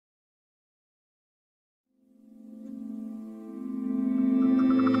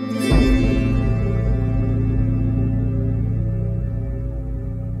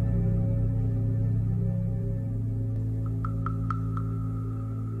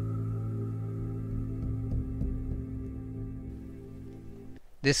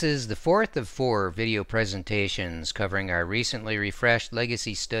This is the fourth of 4 video presentations covering our recently refreshed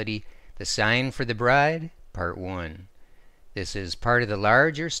legacy study, The Sign for the Bride, Part 1. This is part of the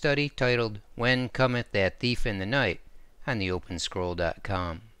larger study titled When Cometh That Thief in the Night on the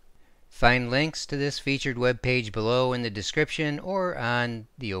OpenScroll.com. Find links to this featured webpage below in the description or on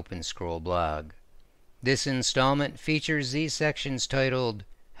the OpenScroll blog. This installment features these sections titled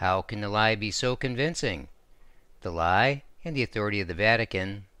How Can the Lie Be So Convincing? The Lie and the Authority of the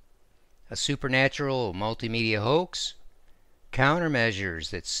Vatican, a Supernatural Multimedia Hoax,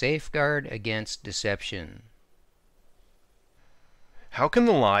 Countermeasures that Safeguard Against Deception. How can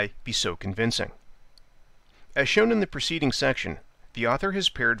the lie be so convincing? As shown in the preceding section, the author has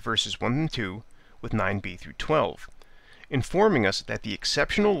paired verses 1 and 2 with 9b through 12, informing us that the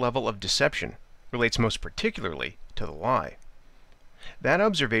exceptional level of deception relates most particularly to the lie. That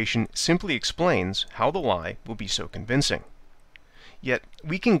observation simply explains how the lie will be so convincing. Yet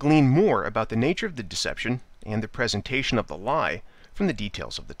we can glean more about the nature of the deception and the presentation of the lie from the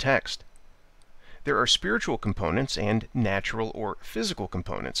details of the text. There are spiritual components and natural or physical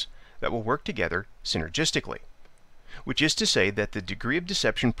components that will work together synergistically, which is to say that the degree of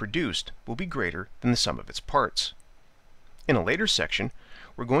deception produced will be greater than the sum of its parts. In a later section,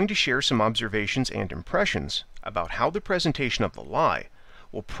 we're going to share some observations and impressions about how the presentation of the lie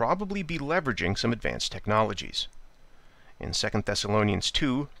will probably be leveraging some advanced technologies. In 2 Thessalonians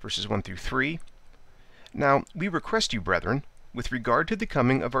 2, verses 1 through 3, Now we request you, brethren, with regard to the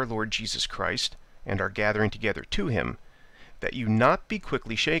coming of our Lord Jesus Christ, and our gathering together to him, that you not be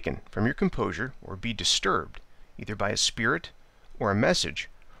quickly shaken from your composure, or be disturbed, either by a spirit, or a message,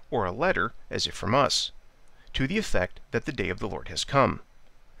 or a letter, as if from us, to the effect that the day of the Lord has come.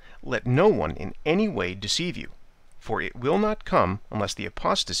 Let no one in any way deceive you, for it will not come unless the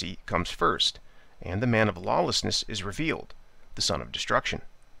apostasy comes first, and the man of lawlessness is revealed, the son of destruction.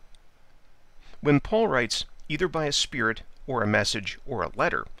 When Paul writes, either by a spirit, or a message, or a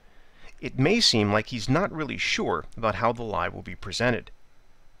letter, it may seem like he's not really sure about how the lie will be presented.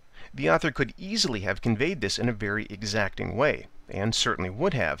 The author could easily have conveyed this in a very exacting way, and certainly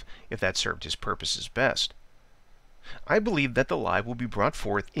would have if that served his purposes best. I believe that the lie will be brought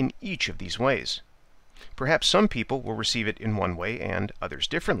forth in each of these ways. Perhaps some people will receive it in one way and others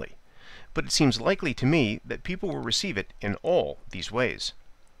differently, but it seems likely to me that people will receive it in all these ways.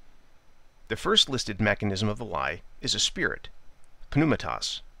 The first listed mechanism of the lie is a spirit,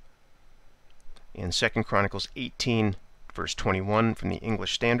 pneumatos. In 2 Chronicles 18, verse 21 from the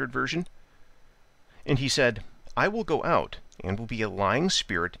English Standard Version, And he said, I will go out, and will be a lying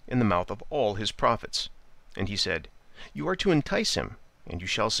spirit in the mouth of all his prophets. And he said, You are to entice him, and you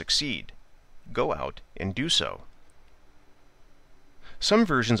shall succeed. Go out and do so. Some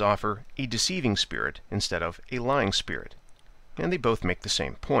versions offer a deceiving spirit instead of a lying spirit, and they both make the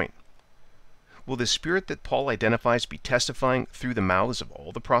same point. Will the spirit that Paul identifies be testifying through the mouths of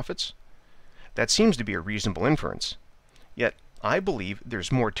all the prophets? That seems to be a reasonable inference. Yet I believe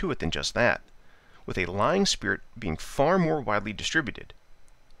there's more to it than just that, with a lying spirit being far more widely distributed.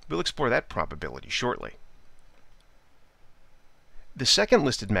 We'll explore that probability shortly. The second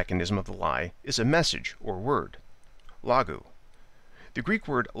listed mechanism of the lie is a message or word, logou. The Greek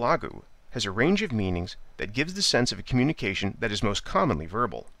word logou has a range of meanings that gives the sense of a communication that is most commonly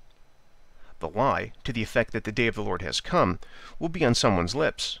verbal. The lie, to the effect that the day of the Lord has come, will be on someone's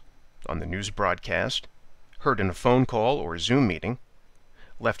lips, on the news broadcast, heard in a phone call or a Zoom meeting,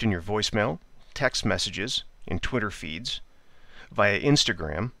 left in your voicemail, text messages, in Twitter feeds, via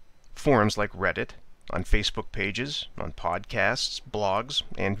Instagram, forums like Reddit, on Facebook pages, on podcasts, blogs,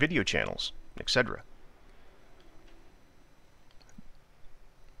 and video channels, etc.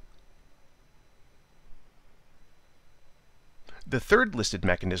 The third listed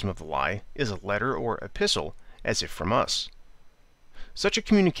mechanism of the lie is a letter or epistle, as if from us. Such a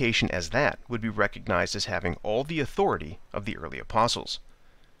communication as that would be recognized as having all the authority of the early apostles.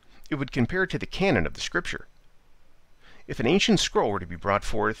 It would compare to the canon of the Scripture. If an ancient scroll were to be brought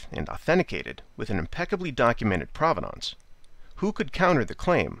forth and authenticated with an impeccably documented provenance, who could counter the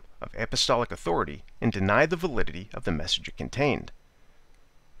claim of apostolic authority and deny the validity of the message it contained?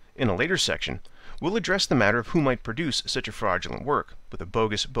 In a later section, we'll address the matter of who might produce such a fraudulent work with a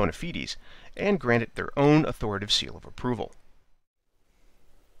bogus bona fides and grant it their own authoritative seal of approval.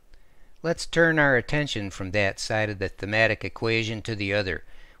 Let's turn our attention from that side of the thematic equation to the other,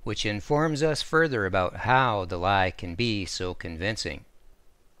 which informs us further about how the lie can be so convincing.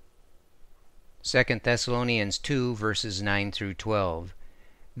 2 Thessalonians 2, verses 9 through 12.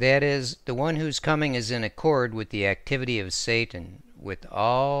 That is, the one whose coming is in accord with the activity of Satan, with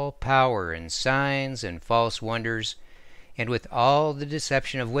all power and signs and false wonders, and with all the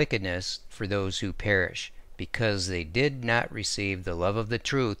deception of wickedness for those who perish, because they did not receive the love of the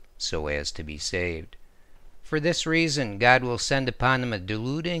truth so as to be saved. For this reason, God will send upon them a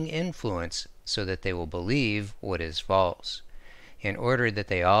deluding influence, so that they will believe what is false, in order that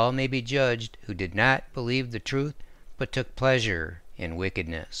they all may be judged who did not believe the truth, but took pleasure in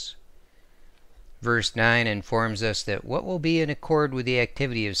wickedness. Verse 9 informs us that what will be in accord with the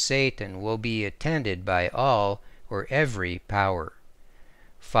activity of Satan will be attended by all or every power.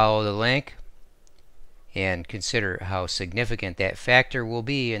 Follow the link and consider how significant that factor will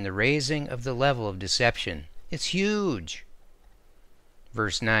be in the raising of the level of deception. It's huge.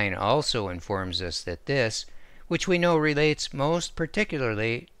 Verse 9 also informs us that this, which we know relates most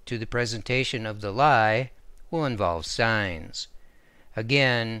particularly to the presentation of the lie, will involve signs.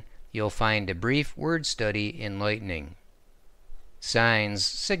 Again, you'll find a brief word study enlightening. Signs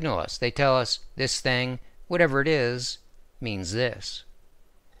signal us. They tell us this thing, whatever it is, means this.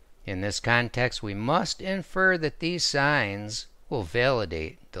 In this context, we must infer that these signs will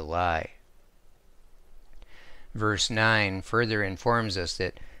validate the lie. Verse 9 further informs us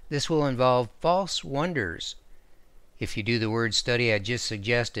that this will involve false wonders. If you do the word study I just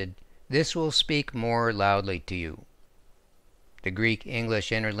suggested, this will speak more loudly to you. The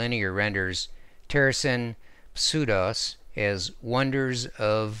Greek-English interlinear renders tersin pseudos as wonders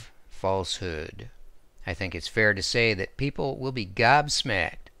of falsehood. I think it's fair to say that people will be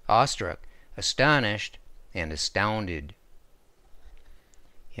gobsmacked, awestruck, astonished, and astounded.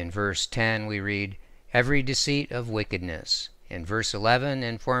 In verse 10 we read, every deceit of wickedness. And verse 11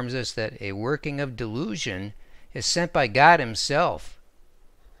 informs us that a working of delusion is sent by God Himself.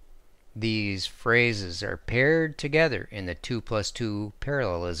 These phrases are paired together in the 2 plus 2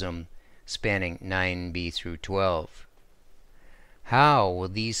 parallelism spanning 9b through 12. How will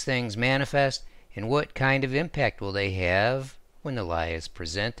these things manifest, and what kind of impact will they have when the lie is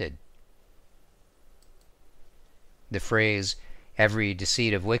presented? The phrase, every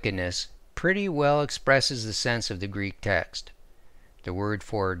deceit of wickedness, pretty well expresses the sense of the Greek text. The word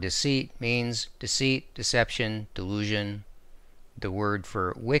for deceit means deceit, deception, delusion. The word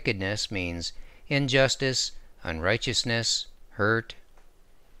for wickedness means injustice, unrighteousness, hurt.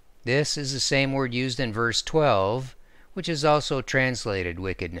 This is the same word used in verse 12, which is also translated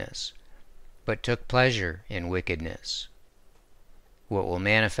wickedness, but took pleasure in wickedness. What will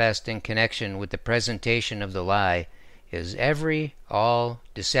manifest in connection with the presentation of the lie is all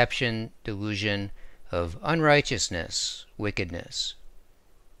deception, delusion of unrighteousness, wickedness.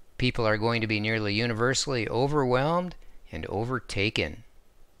 People are going to be nearly universally overwhelmed and overtaken.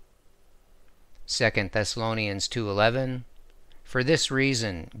 2 Thessalonians 2:11, for this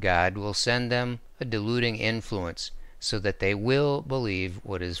reason God will send them a deluding influence, so that they will believe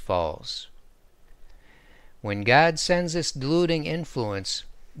what is false. When God sends this deluding influence,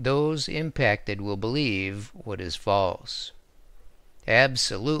 those impacted will believe what is false.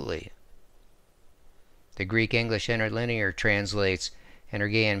 Absolutely. The Greek-English interlinear translates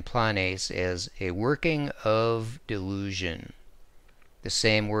energean planes as a working of delusion. The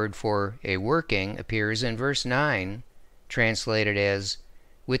same word for a working appears in verse 9, translated as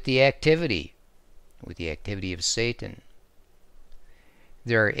with the activity of Satan.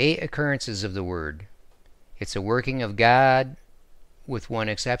 There are 8 occurrences of the word. It's a working of God, with one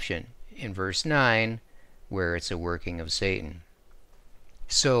exception, in verse 9, where it's a working of Satan.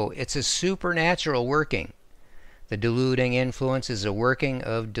 So it's a supernatural working. The deluding influence is a working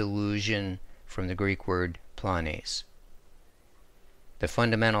of delusion, from the Greek word planes. The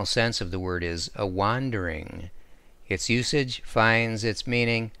fundamental sense of the word is a wandering. Its usage finds its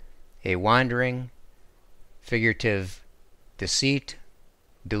meaning a wandering, figurative deceit,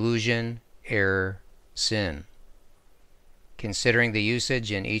 delusion, error, sin. Considering the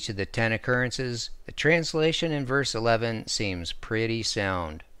usage in each of the 10 occurrences, the translation in verse 11 seems pretty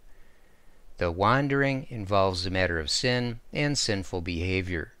sound. The wandering involves the matter of sin and sinful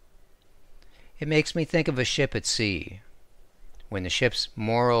behavior. It makes me think of a ship at sea. When the ship's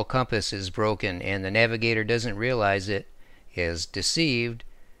moral compass is broken and the navigator doesn't realize it, is deceived,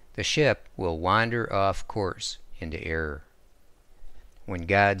 the ship will wander off course into error. When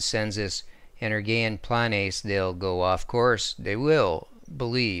God sends us energean planes, they'll go off course. They will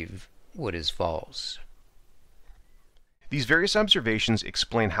believe what is false. These various observations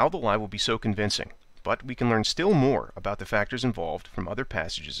explain how the lie will be so convincing, but we can learn still more about the factors involved from other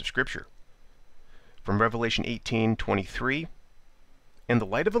passages of Scripture. From Revelation 18:23, and the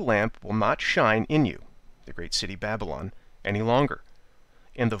light of a lamp will not shine in you, the great city Babylon, any longer,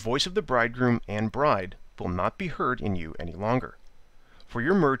 and the voice of the bridegroom and bride will not be heard in you any longer. For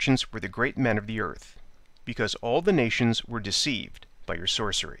your merchants were the great men of the earth. because all the nations were deceived by your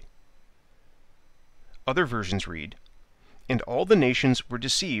sorcery. Other versions read, and all the nations were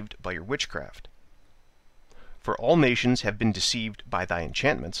deceived by your witchcraft. For all nations have been deceived by thy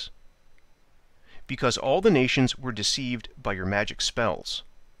enchantments, because all the nations were deceived by your magic spells.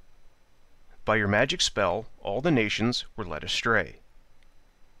 By your magic spell all the nations were led astray.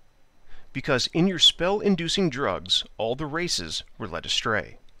 Because in your spell-inducing drugs all the races were led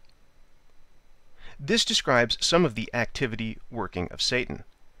astray. This describes some of the activity working of Satan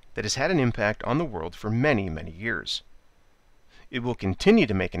that has had an impact on the world for many, many years. It will continue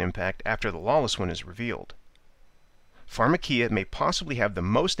to make an impact after the lawless one is revealed. Pharmakia may possibly have the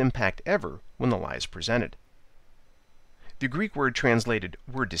most impact ever when the lie is presented. The Greek word translated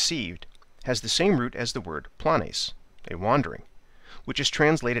 "were deceived" has the same root as the word planes, a wandering, which is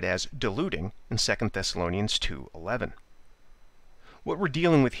translated as deluding in 2 Thessalonians 2:11. What we're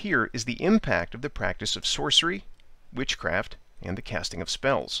dealing with here is the impact of the practice of sorcery, witchcraft, and the casting of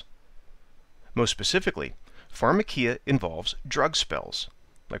spells. Most specifically, pharmakia involves drug spells,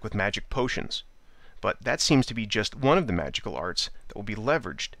 like with magic potions, but that seems to be just one of the magical arts that will be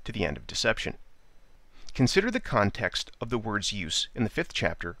leveraged to the end of deception. Consider the context of the word's use in the 5th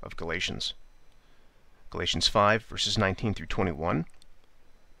chapter of Galatians. Galatians 5, verses 19 through 21.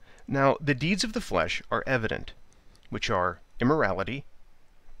 Now the deeds of the flesh are evident, which are immorality,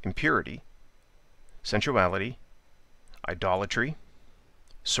 impurity, sensuality, idolatry,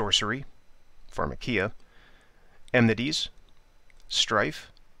 sorcery, pharmakia, enmities,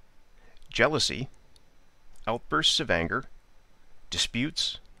 strife, jealousy, outbursts of anger,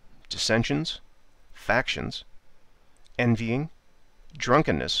 disputes, dissensions, factions, envying,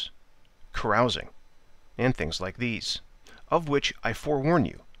 drunkenness, carousing, and things like these, of which I forewarn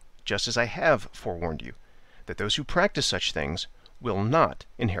you, just as I have forewarned you, that those who practice such things will not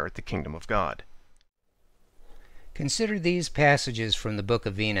inherit the kingdom of God. Consider these passages from the book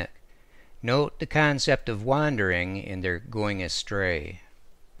of Enoch. Note the concept of wandering and their going astray.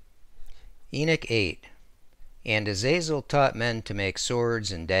 Enoch 8. And Azazel taught men to make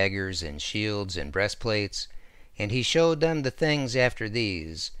swords and daggers and shields and breastplates, and he showed them the things after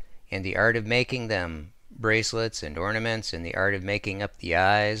these, and the art of making them, bracelets and ornaments, and the art of making up the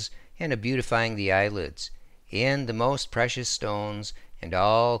eyes, and of beautifying the eyelids, and the most precious stones, and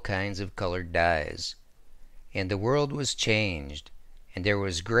all kinds of colored dyes. And the world was changed, and there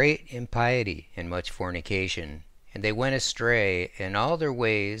was great impiety and much fornication, and they went astray, and all their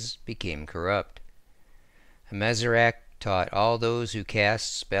ways became corrupt. Amezerach taught all those who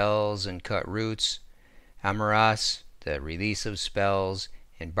cast spells and cut roots, Amaras, the release of spells,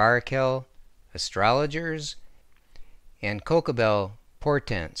 and Barachel, astrologers, and Kokabel,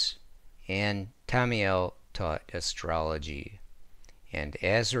 portents, and Tamiel taught astrology, and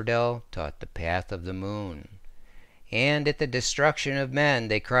Azardel taught the path of the moon. And at the destruction of men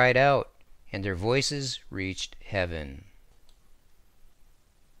they cried out, and their voices reached heaven.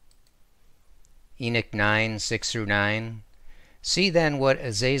 Enoch 9, 6 through 9. See then what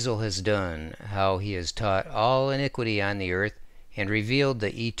Azazel has done, how he has taught all iniquity on the earth, and revealed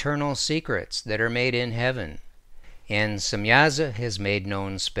the eternal secrets that are made in heaven. And Samyaza has made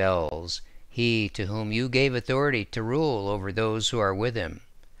known spells, he to whom you gave authority to rule over those who are with him.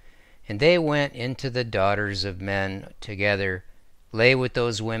 And they went into the daughters of men together, lay with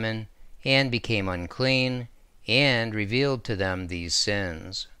those women, and became unclean, and revealed to them these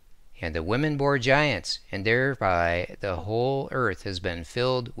sins. And the women bore giants, and thereby the whole earth has been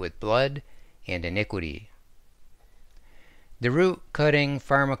filled with blood and iniquity. The root-cutting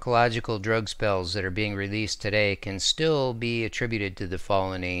pharmacological drug spells that are being released today can still be attributed to the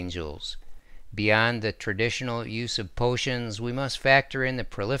fallen angels. Beyond the traditional use of potions, we must factor in the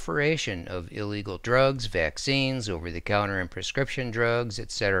proliferation of illegal drugs, vaccines, over-the-counter and prescription drugs,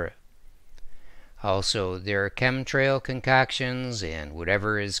 etc. Also, there are chemtrail concoctions and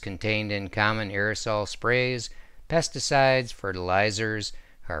whatever is contained in common aerosol sprays, pesticides, fertilizers,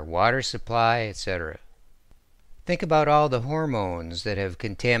 our water supply, etc. Think about all the hormones that have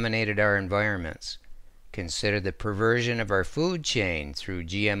contaminated our environments. Consider the perversion of our food chain through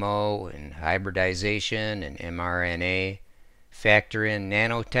GMO and hybridization and mRNA. Factor in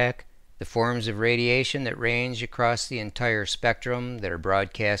nanotech, the forms of radiation that range across the entire spectrum that are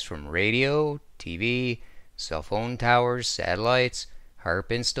broadcast from radio, TV, cell phone towers, satellites,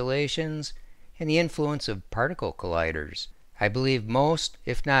 HARP installations, and the influence of particle colliders. I believe most,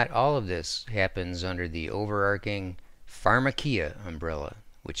 if not all of this, happens under the overarching pharmakia umbrella,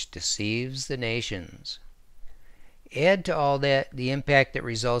 which deceives the nations. Add to all that the impact that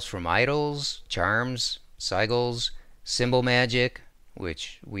results from idols, charms, sigils, symbol magic,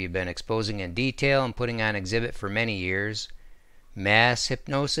 which we've been exposing in detail and putting on exhibit for many years, mass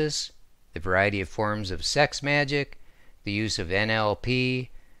hypnosis, the variety of forms of sex magic, the use of NLP,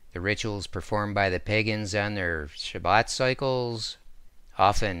 the rituals performed by the pagans on their Shabbat cycles,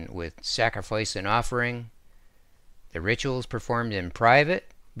 often with sacrifice and offering, the rituals performed in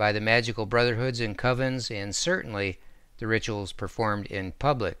private by the magical brotherhoods and covens, and certainly the rituals performed in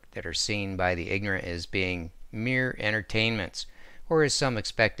public that are seen by the ignorant as being mere entertainments or as some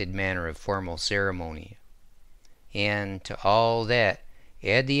expected manner of formal ceremony. And to all that,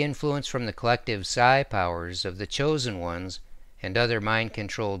 add the influence from the collective psi powers of the chosen ones and other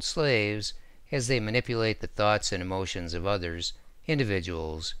mind-controlled slaves as they manipulate the thoughts and emotions of others,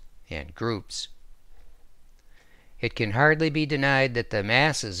 individuals, and groups. It can hardly be denied that the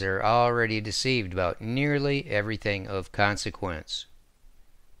masses are already deceived about nearly everything of consequence.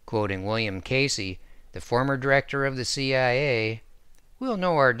 Quoting William Casey, the former director of the CIA, "We'll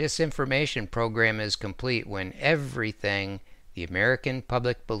know our disinformation program is complete when everything the American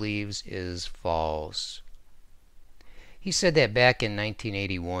public believes is false." He said that back in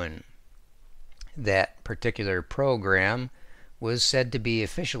 1981. That particular program was said to be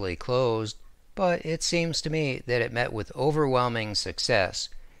officially closed, but it seems to me that it met with overwhelming success,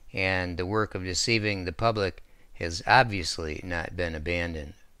 and the work of deceiving the public has obviously not been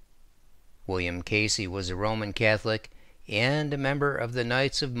abandoned. William Casey was a Roman Catholic and a member of the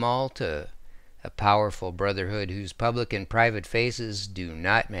Knights of Malta, a powerful brotherhood whose public and private faces do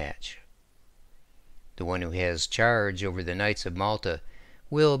not match. The one who has charge over the Knights of Malta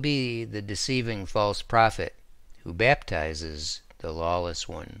will be the deceiving false prophet who baptizes the lawless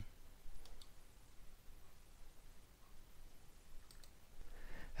one.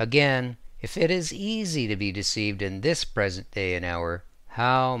 Again, if it is easy to be deceived in this present day and hour,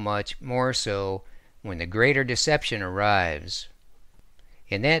 how much more so when the greater deception arrives.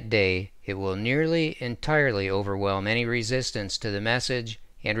 In that day, it will nearly entirely overwhelm any resistance to the message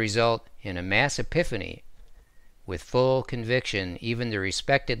and result in a mass epiphany. With full conviction, even the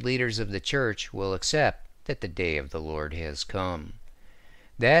respected leaders of the church will accept that the day of the Lord has come.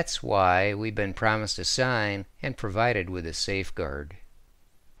 That's why we've been promised a sign and provided with a safeguard.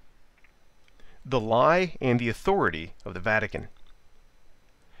 The lie and the authority of the Vatican.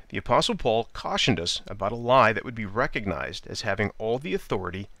 The Apostle Paul cautioned us about a lie that would be recognized as having all the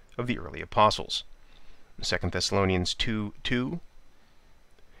authority of the early apostles. 2 Thessalonians 2:2,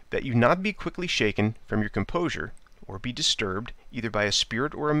 that you not be quickly shaken from your composure, or be disturbed either by a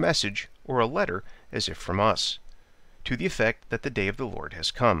spirit or a message or a letter as if from us, to the effect that the day of the Lord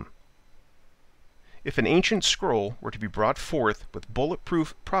has come. If an ancient scroll were to be brought forth with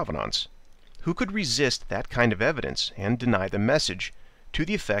bulletproof provenance, who could resist that kind of evidence and deny the message to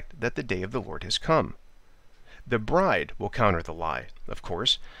the effect that the day of the Lord has come? The bride will counter the lie, of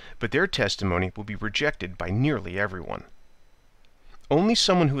course, but their testimony will be rejected by nearly everyone. Only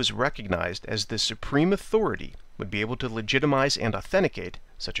someone who is recognized as the supreme authority would be able to legitimize and authenticate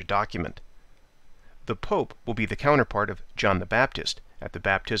such a document. The Pope will be the counterpart of John the Baptist at the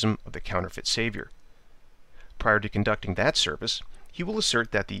baptism of the counterfeit Savior. Prior to conducting that service, he will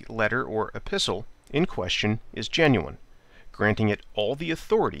assert that the letter or epistle in question is genuine, granting it all the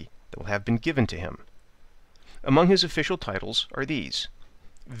authority that will have been given to him. Among his official titles are these: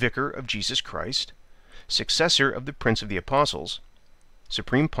 Vicar of Jesus Christ, Successor of the Prince of the Apostles,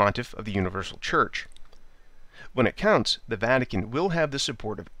 Supreme Pontiff of the Universal Church. When it counts, the Vatican will have the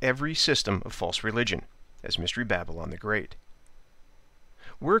support of every system of false religion, as Mystery Babylon the Great.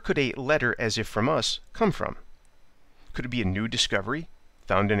 Where could a letter as if from us come from? Could it be a new discovery,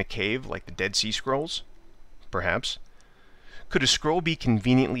 found in a cave like the Dead Sea Scrolls? Perhaps. Could a scroll be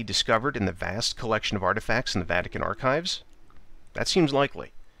conveniently discovered in the vast collection of artifacts in the Vatican archives? That seems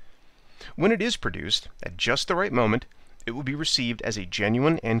likely. When it is produced, at just the right moment, it will be received as a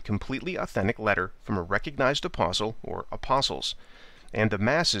genuine and completely authentic letter from a recognized apostle or apostles, and the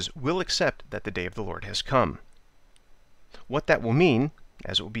masses will accept that the day of the Lord has come. What that will mean,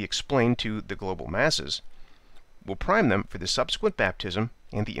 as it will be explained to the global masses, will prime them for the subsequent baptism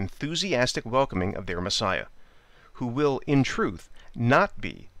and the enthusiastic welcoming of their Messiah, who will, in truth, not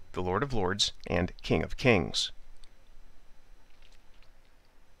be the Lord of Lords and King of Kings.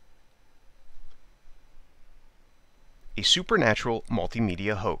 A supernatural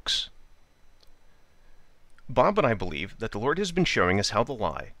multimedia hoax. Bob and I believe that the Lord has been showing us how the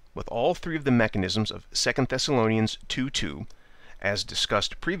lie, with all three of the mechanisms of 2 Thessalonians 2:2, as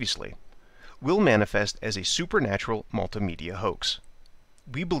discussed previously, will manifest as a supernatural multimedia hoax.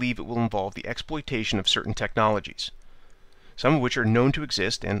 We believe it will involve the exploitation of certain technologies, some of which are known to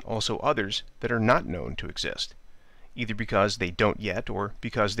exist and also others that are not known to exist. either because they don't yet or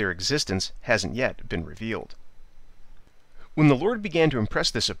because their existence hasn't yet been revealed. When the Lord began to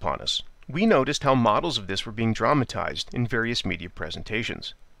impress this upon us, we noticed how models of this were being dramatized in various media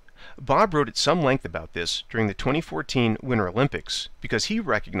presentations. Bob wrote at some length about this during the 2014 Winter Olympics because he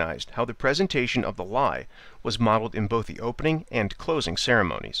recognized how the presentation of the lie was modeled in both the opening and closing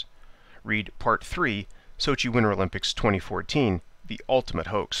ceremonies. Read Part 3, Sochi Winter Olympics 2014, The Ultimate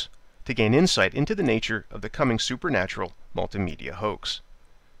Hoax, to gain insight into the nature of the coming supernatural multimedia hoax.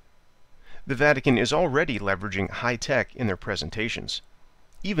 The Vatican is already leveraging high tech in their presentations,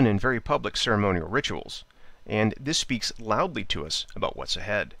 even in very public ceremonial rituals, and this speaks loudly to us about what's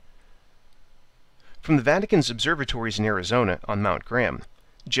ahead. From the Vatican's observatories in Arizona on Mount Graham,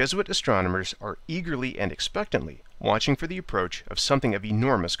 Jesuit astronomers are eagerly and expectantly watching for the approach of something of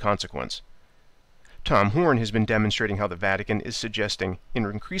enormous consequence. Tom Horn has been demonstrating how the Vatican is suggesting, in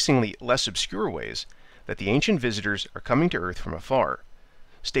increasingly less obscure ways, that the ancient visitors are coming to Earth from afar,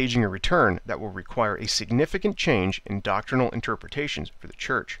 staging a return that will require a significant change in doctrinal interpretations for the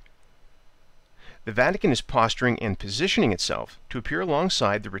Church. The Vatican is posturing and positioning itself to appear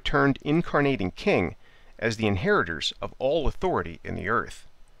alongside the returned incarnating King as the inheritors of all authority in the earth.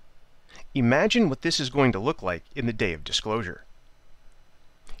 Imagine what this is going to look like in the day of disclosure.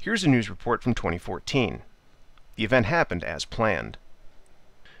 Here's a news report from 2014. The event happened as planned.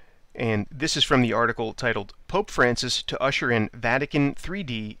 And this is from the article titled Pope Francis to Usher in Vatican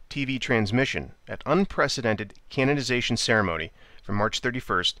 3D TV Transmission at Unprecedented Canonization Ceremony from March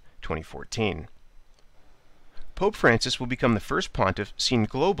 31st, 2014. Pope Francis will become the first pontiff seen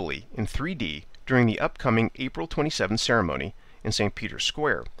globally in 3D during the upcoming April 27 ceremony in St. Peter's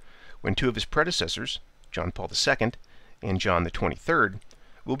Square, when two of his predecessors, John Paul II and John the 23rd,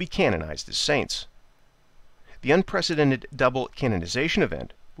 will be canonized as saints. The unprecedented double canonization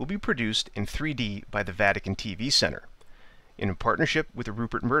event will be produced in 3D by the Vatican TV Center, in partnership with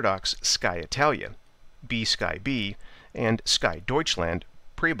Rupert Murdoch's Sky Italia, Sky B, and Sky Deutschland,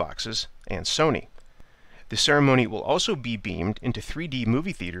 Preboxes, and Sony. The ceremony will also be beamed into 3D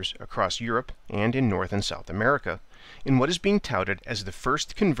movie theaters across Europe and in North and South America, in what is being touted as the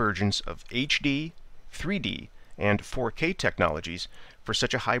first convergence of HD, 3D, and 4K technologies for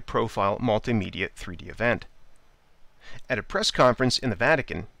such a high-profile multimedia 3D event. At a press conference in the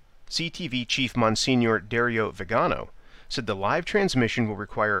Vatican, CTV chief Monsignor Dario Vigano said the live transmission will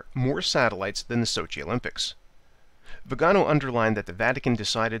require more satellites than the Sochi Olympics. Vigano underlined that the Vatican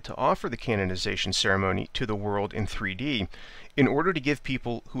decided to offer the canonization ceremony to the world in 3D in order to give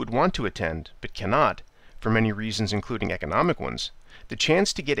people who would want to attend but cannot, for many reasons including economic ones, the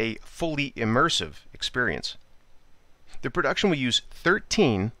chance to get a fully immersive experience. The production will use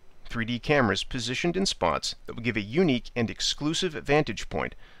 13 3D cameras positioned in spots that will give a unique and exclusive vantage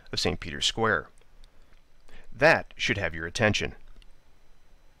point of St. Peter's Square. That should have your attention.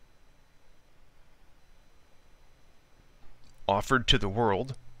 Offered to the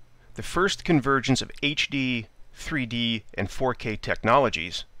world, the first convergence of HD, 3D, and 4K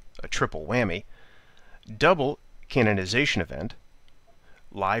technologies, a triple whammy, double canonization event,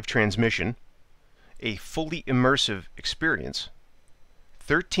 live transmission, a fully immersive experience,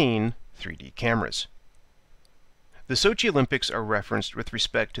 13 3D cameras. The Sochi Olympics are referenced with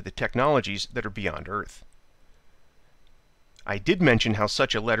respect to the technologies that are beyond Earth. I did mention how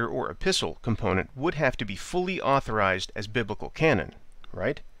such a letter or epistle component would have to be fully authorized as biblical canon,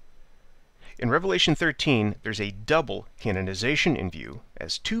 right? In Revelation 13, there's a double canonization in view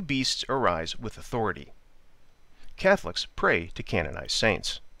as two beasts arise with authority. Catholics pray to canonize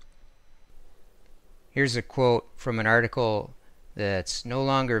saints. Here's a quote from an article that's no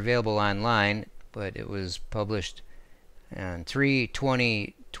longer available online, but it was published on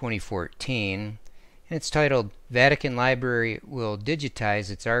 3/20/2014. And it's titled, Vatican Library Will Digitize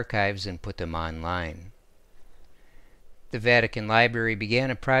Its Archives and Put Them Online. The Vatican Library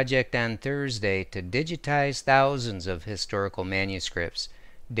began a project on Thursday to digitize thousands of historical manuscripts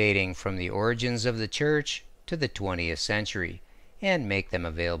dating from the origins of the Church to the 20th century and make them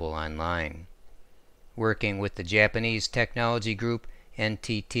available online. Working with the Japanese technology group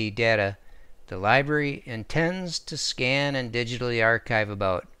NTT Data, the library intends to scan and digitally archive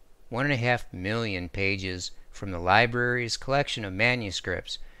about 1.5 million pages from the library's collection of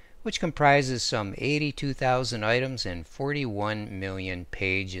manuscripts, which comprises some 82,000 items and 41 million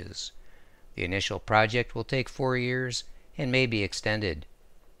pages. The initial project will take 4 years and may be extended.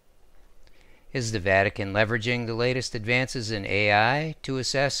 Is the Vatican leveraging the latest advances in AI to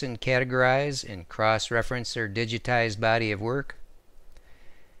assess and categorize and cross-reference their digitized body of work?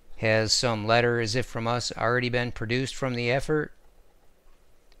 Has some letter as if from us already been produced from the effort?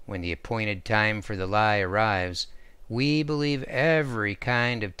 When the appointed time for the lie arrives, We believe every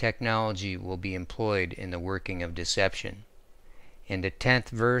kind of technology will be employed in the working of deception. In the 10th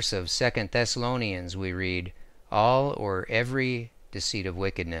verse of 2 Thessalonians we read, all or every deceit of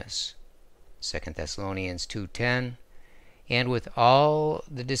wickedness. 2 Thessalonians 2:10, and with all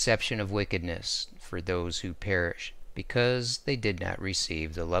the deception of wickedness for those who perish, because they did not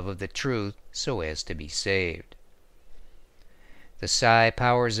receive the love of the truth so as to be saved. The psi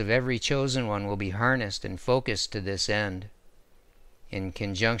powers of every chosen one will be harnessed and focused to this end. In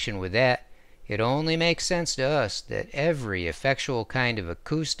conjunction with that, it only makes sense to us that every effectual kind of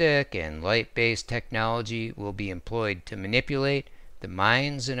acoustic and light-based technology will be employed to manipulate the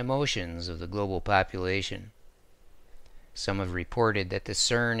minds and emotions of the global population. Some have reported that the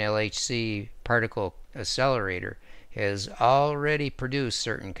CERN LHC particle accelerator has already produced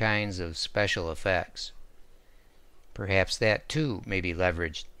certain kinds of special effects. Perhaps that too may be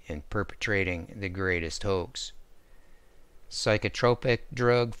leveraged in perpetrating the greatest hoax. Psychotropic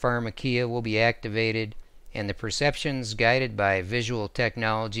drug pharmakia will be activated, and the perceptions guided by visual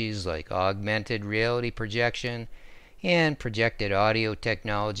technologies like augmented reality projection and projected audio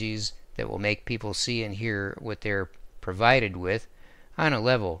technologies that will make people see and hear what they're provided with on a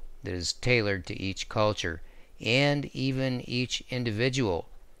level that is tailored to each culture and even each individual,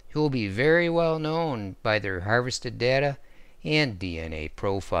 who will be very well known by their harvested data and DNA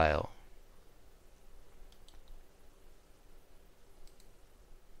profile.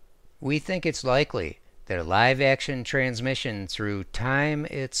 We think it's likely that a live-action transmission through time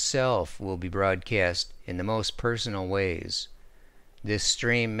itself will be broadcast in the most personal ways. This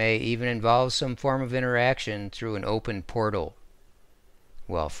stream may even involve some form of interaction through an open portal.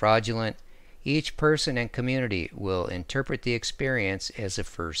 While fraudulent, each person and community will interpret the experience as a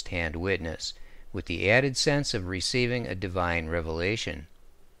first-hand witness, with the added sense of receiving a divine revelation.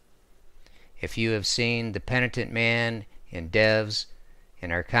 If you have seen The Penitent Man and Devs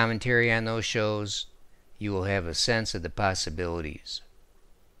and our commentary on those shows, you will have a sense of the possibilities.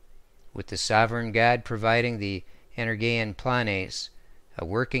 With the sovereign God providing the Energean Planes, a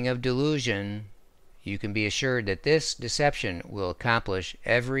working of delusion, you can be assured that this deception will accomplish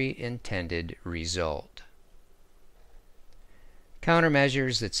every intended result.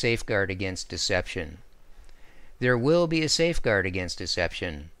 Countermeasures that safeguard against deception. There will be a safeguard against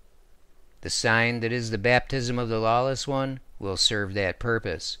deception. The sign that is the baptism of the lawless one will serve that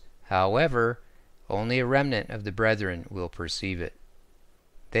purpose. However, only a remnant of the brethren will perceive it.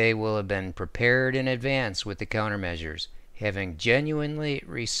 They will have been prepared in advance with the countermeasures, having genuinely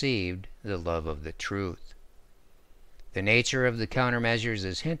received the love of the truth. The nature of the countermeasures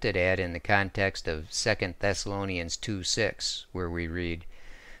is hinted at in the context of 2 Thessalonians 2:6, where we read,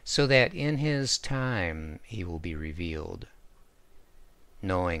 so that in his time he will be revealed.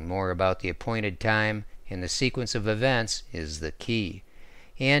 Knowing more about the appointed time and the sequence of events is the key,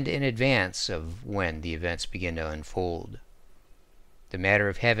 and in advance of when the events begin to unfold. The matter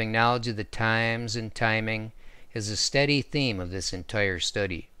of having knowledge of the times and timing is a steady theme of this entire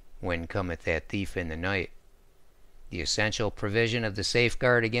study. When cometh that thief in the night? The essential provision of the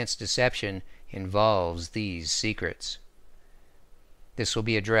safeguard against deception involves these secrets. This will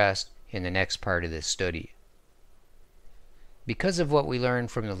be addressed in the next part of this study. Because of what we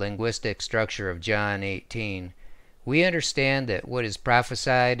learned from the linguistic structure of John 18, we understand that what is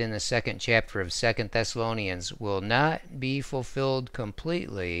prophesied in the 2nd chapter of 2 Thessalonians will not be fulfilled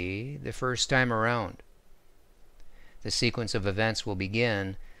completely the first time around. The sequence of events will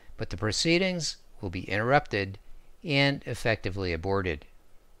begin, but the proceedings will be interrupted and effectively aborted.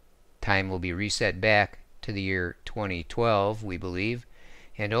 Time will be reset back to the year 2012, we believe,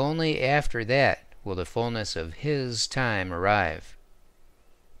 and only after that will the fullness of His time arrive.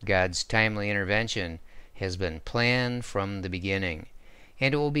 God's timely intervention has been planned from the beginning,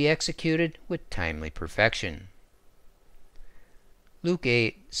 and it will be executed with timely perfection. Luke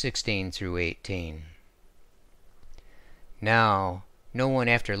 8:16 through 18. Now, no one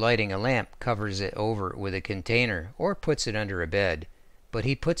after lighting a lamp covers it over with a container or puts it under a bed, but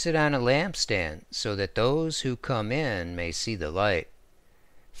he puts it on a lampstand so that those who come in may see the light.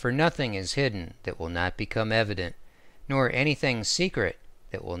 For nothing is hidden that will not become evident, nor anything secret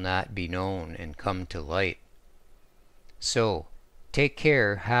that will not be known and come to light. So, take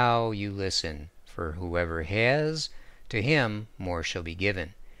care how you listen, for whoever has, to him more shall be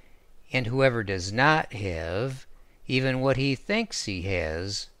given, and whoever does not have, even what he thinks he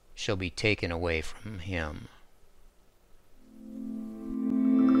has, shall be taken away from him.